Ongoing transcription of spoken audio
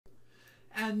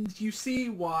And you see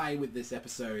why with this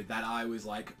episode that I was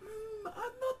like, I'm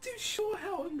not too sure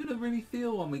how I'm gonna really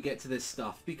feel when we get to this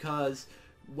stuff, because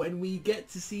when we get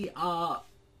to see our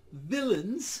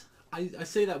villains, I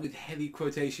say that with heavy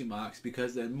quotation marks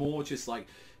because they're more just like,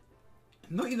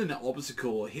 not even an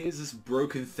obstacle. Here's this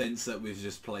broken fence that we've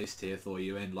just placed here for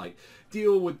you, and like,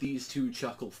 deal with these two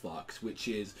chuckle fucks, which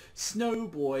is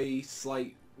Snowboy,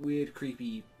 slight weird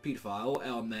creepy pedophile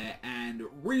on there, and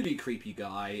really creepy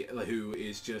guy who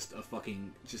is just a fucking,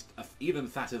 even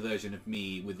fatter version of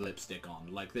me with lipstick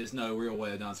on. Like, there's no real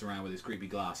way of dancing around with his creepy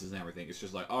glasses and everything. It's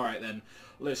just like, alright then,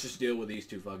 let's just deal with these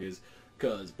two fuckers.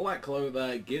 Because Black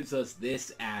Clover gives us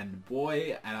this, and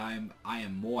boy, and I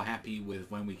am more happy with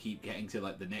when we keep getting to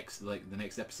like the next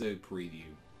episode preview.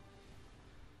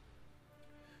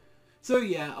 So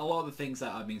yeah, a lot of the things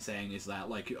that I've been saying is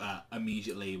that like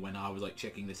immediately when I was like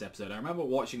checking this episode, I remember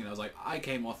watching it, I was like, I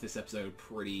came off this episode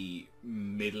pretty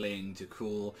middling to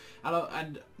cool,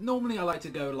 and normally I like to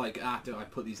go like after I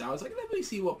put these out, I was like, let me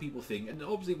see what people think, and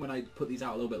obviously when I put these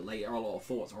out a little bit later, a lot of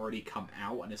thoughts already come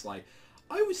out, and it's like,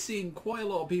 I was seeing quite a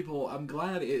lot of people. I'm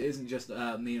glad it isn't just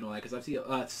me and all that, because I've seen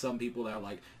some people that are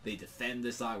like, they defend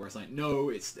this arc where it's like,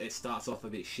 no, it starts off a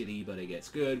bit shitty but it gets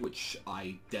good, which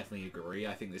I definitely agree.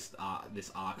 I think this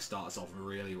arc starts off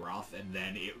really rough and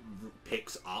then it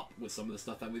picks up with some of the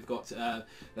stuff that we've got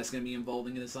that's going to be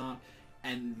involving in this arc.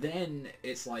 And then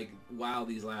it's like, wow,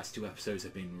 these last two episodes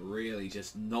have been really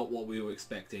just not what we were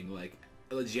expecting. Like,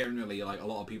 generally, like a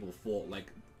lot of people thought like,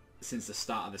 since the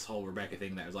start of this whole Rebecca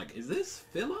thing, that was like, is this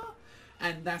filler?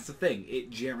 And that's the thing, it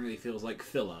generally feels like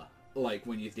filler. Like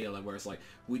when you deal with where it's like,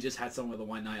 we just had someone with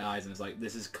the white knight eyes and it's like,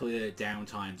 this is clear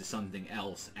downtime to something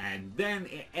else, and then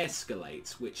it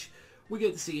escalates, which we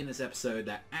get to see in this episode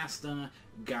that Asta,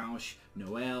 Gauche,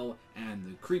 Noelle, and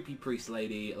the creepy priest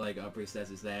lady, like our priestess,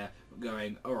 is there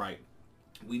going, alright,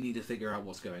 we need to figure out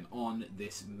what's going on.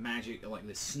 This magic, like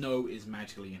this snow is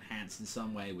magically enhanced in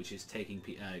some way, which is taking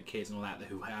kids and all that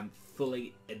who haven't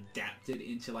fully adapted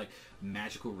into like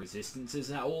magical resistances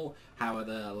at all.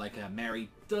 However, like Mary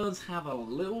does have a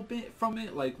little bit from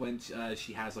it, like when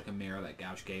she has like a mirror that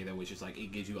Gauche gave her, which is like,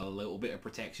 it gives you a little bit of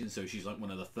protection, so she's like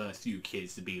one of the first few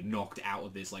kids to be knocked out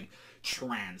of this like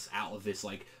trance, out of this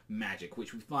like magic,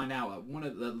 which we find out one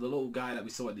of the little guy that we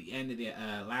saw at the end of the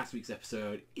last week's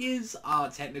episode is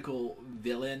our technical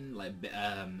villain. Like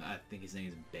I think his name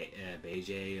is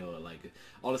Beige, or like,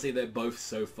 honestly they're both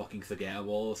so fucking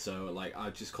forgettable, so like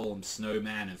I just call them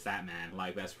Snowman and Fat Man.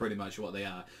 Like that's pretty much what they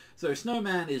are. So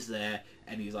Snowman is there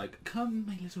and he's like, come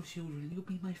my little children, you'll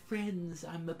be my friends,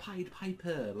 I'm the Pied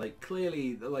Piper. Like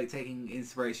clearly like taking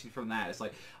inspiration from that. It's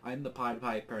like, I'm the Pied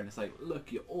Piper, and it's like,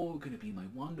 look, you're all gonna be my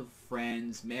wonderful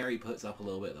friends. Mary puts up a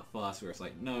little bit of the fuss where it's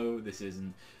like, no, this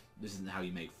isn't how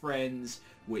you make friends,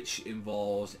 which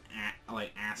involves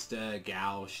like Asta,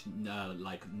 Gauche,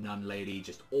 like Nun Lady,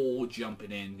 just all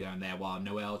jumping in, going there, while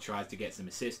Noelle tries to get some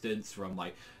assistance from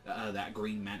like that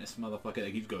Green Mantis motherfucker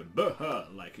that keeps going, bah!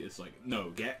 Like, it's like, no,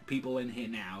 get people in here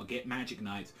now, get Magic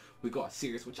Knights. We've got a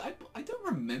series, which I don't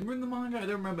remember in the manga. I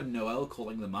don't remember Noelle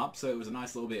calling them up, so it was a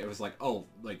nice little bit. It was like, oh,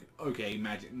 like, okay,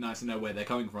 Magic, nice to know where they're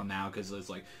coming from now, because it's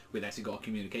like, we've actually got a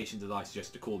communication device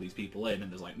just to call these people in,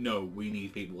 and there's like, no, we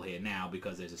need people here now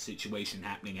because there's a situation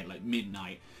happening at like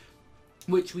midnight,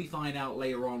 which we find out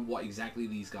later on what exactly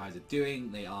these guys are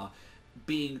doing. They are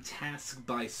being tasked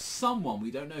by someone, we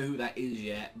don't know who that is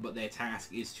yet, but their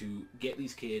task is to get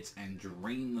these kids and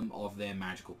drain them of their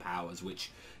magical powers, which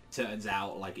turns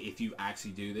out, like, if you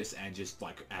actually do this and just,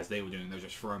 like, as they were doing, they're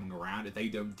just throwing them around, if they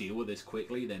don't deal with this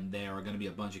quickly, then there are going to be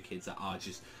a bunch of kids that are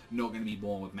just not going to be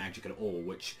born with magic at all,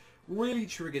 which really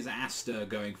triggers Asta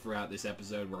going throughout this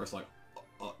episode, where it's like,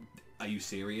 are you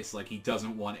serious? Like, he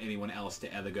doesn't want anyone else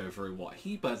to ever go through what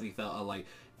he personally felt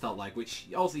like, which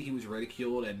obviously he was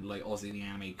ridiculed, and like obviously the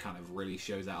anime kind of really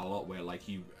shows that a lot, where like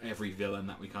every villain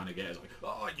that we kind of get is like,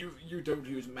 oh, you don't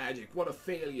use magic, what a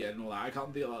failure, and all that, I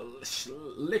can't feel a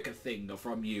lick a thing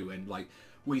from you. And like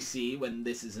we see when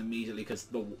this is immediately, because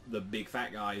the big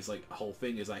fat guy is like, the whole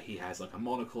thing is like he has like a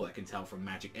monocle that can tell from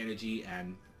magic energy.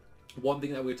 And one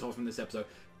thing that we were told from this episode,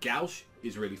 Gauche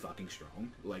is really fucking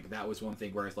strong. Like that was one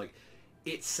thing where it's like,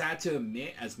 it's sad to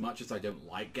admit, as much as I don't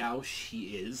like Gauche,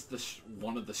 he is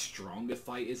one of the stronger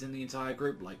fighters in the entire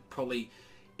group. Like, probably,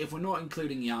 if we're not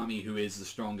including Yami, who is the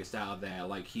strongest out of there,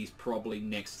 like, he's probably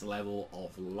next level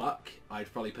of Luck.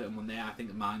 I'd probably put him on there. I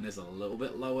think mine is a little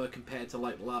bit lower compared to,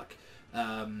 like, Luck,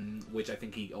 which I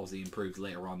think he obviously improves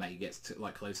later on, that he gets to,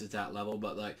 like, closer to that level.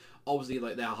 But, like, obviously,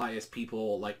 like, their highest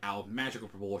people, like, out of magical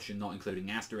proportion, not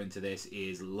including Asta into this,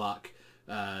 is Luck,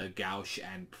 Gauche,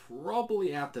 and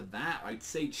probably after that I'd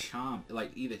say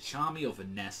either Charmy or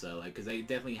Vanessa, like, because they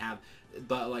definitely have,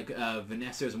 but like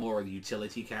Vanessa is more of a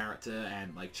utility character,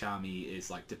 and like Charmy is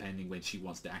like depending when she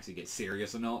wants to actually get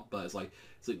serious or not. But it's like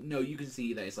no, you can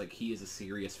see that it's like he is a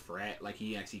serious threat, like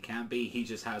he actually can be. He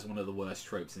just has one of the worst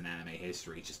tropes in anime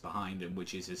history just behind him,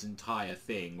 which is his entire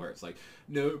thing where it's like,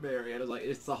 no, Mary, and it's like,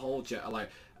 it's the whole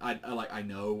I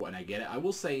know and I get it. I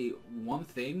will say one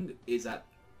thing is that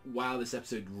wow, this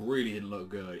episode really didn't look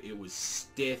good. It was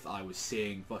stiff. I was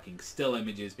seeing fucking still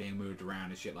images being moved around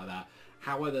and shit like that.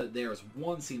 However, there was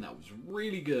one scene that was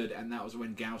really good, and that was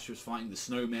when Gauche was fighting the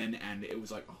snowmen, and it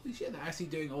was like, holy shit, they're actually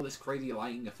doing all this crazy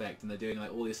lighting effect, and they're doing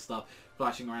like all this stuff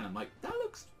flashing around. I'm like, that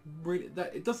looks really,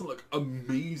 it doesn't look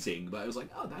amazing, but it was like,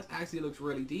 oh, that actually looks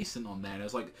really decent on there. And it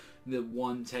was like the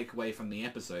one takeaway from the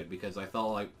episode, because I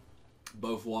felt like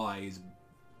both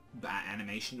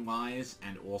animation wise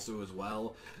and also as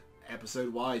well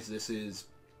episode wise, this is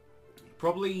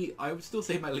probably, I would still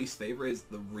say my least favorite is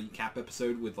the recap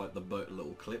episode with like the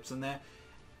little clips in there,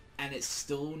 and it's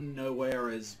still nowhere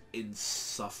as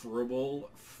insufferable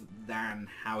than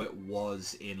how it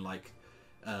was in like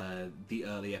the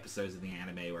early episodes of the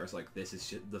anime, where it's like, this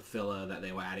is the filler that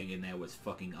they were adding in there was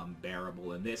fucking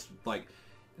unbearable, and this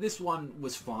one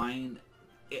was fine.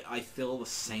 I feel the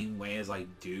same way as I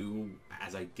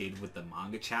did with the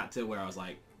manga chapter, where I was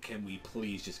like, can we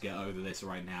please just get over this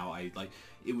right now?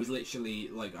 It was literally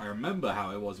like, I remember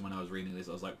how it was when I was reading this.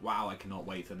 I was like, wow, I cannot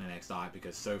wait for the next arc,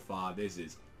 because so far this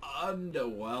is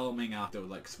underwhelming. After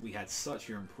like we had such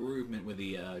an improvement with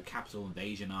the capital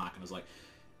invasion arc, and I was like,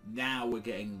 now we're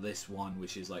getting this one,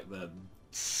 which is like the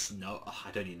snow,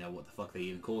 I don't even know what the fuck they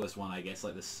even call this one, I guess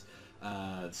like this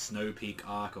Snow Peak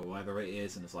arc or whatever it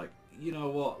is, and it's like, you know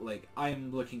what, like,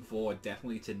 I'm looking forward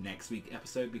definitely to next week's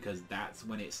episode, because that's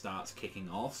when it starts kicking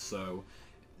off. So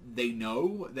they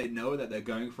know that they're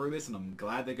going through this, and I'm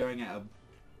glad they're going at a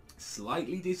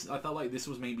slightly decent. I felt like this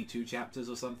was maybe 2 chapters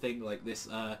or something, like this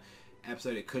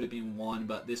episode it could have been 1,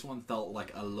 but this one felt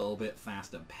like a little bit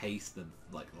faster paced than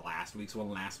like last week's one.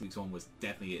 Last week's one was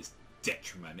definitely its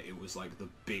detriment. It was like the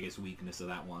biggest weakness of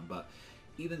that one, but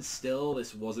even still,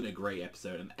 this wasn't a great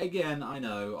episode. And again, I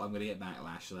know I'm going to get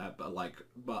backlash to that,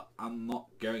 but I'm not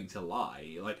going to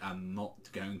lie. Like, I'm not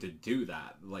going to do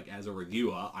that. Like, as a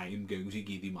reviewer, I am going to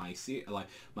give you my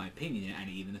opinion, and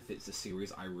even if it's a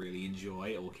series I really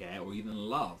enjoy or care or even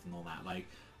love and all that, like,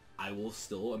 I will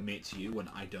still admit to you when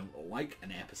I don't like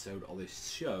an episode of this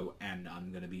show, and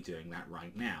I'm going to be doing that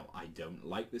right now. I don't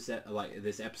like this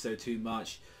episode too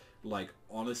much. Like,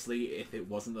 honestly, if it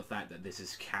wasn't the fact that this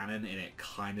is canon and it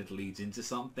kind of leads into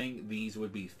something, these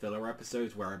would be filler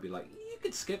episodes where I'd be like, you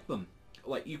could skip them.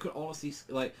 Like, you could honestly,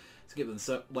 like, skip them.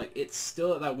 So, like, it's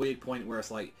still at that weird point where it's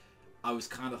like, I was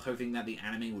kind of hoping that the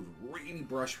anime would really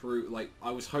brush through, like, I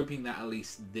was hoping that at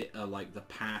least the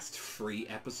past 3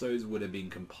 episodes would have been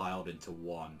compiled into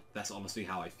one. That's honestly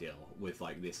how I feel with,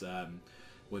 like, this,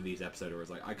 with these episodes, where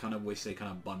it's like, I kind of wish they kind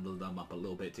of bundled them up a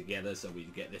little bit together so we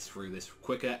could get this through this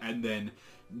quicker, and then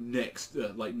next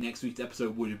week's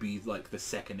episode would be like the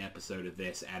 2nd episode of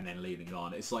this, and then leading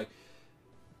on. It's like,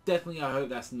 definitely I hope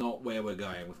that's not where we're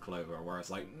going with Clover, where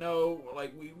it's like, no,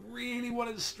 like, we really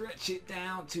want to stretch it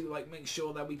down to like make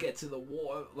sure that we get to the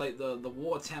war, like the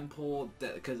war temple,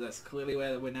 because that's clearly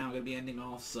where we're now going to be ending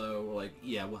off. So like,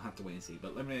 yeah, we'll have to wait and see.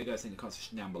 But let me know what you guys think in the comment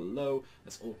section down below.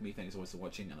 That's all from me. Thanks so much for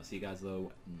watching, and I'll see you guys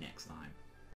though next time.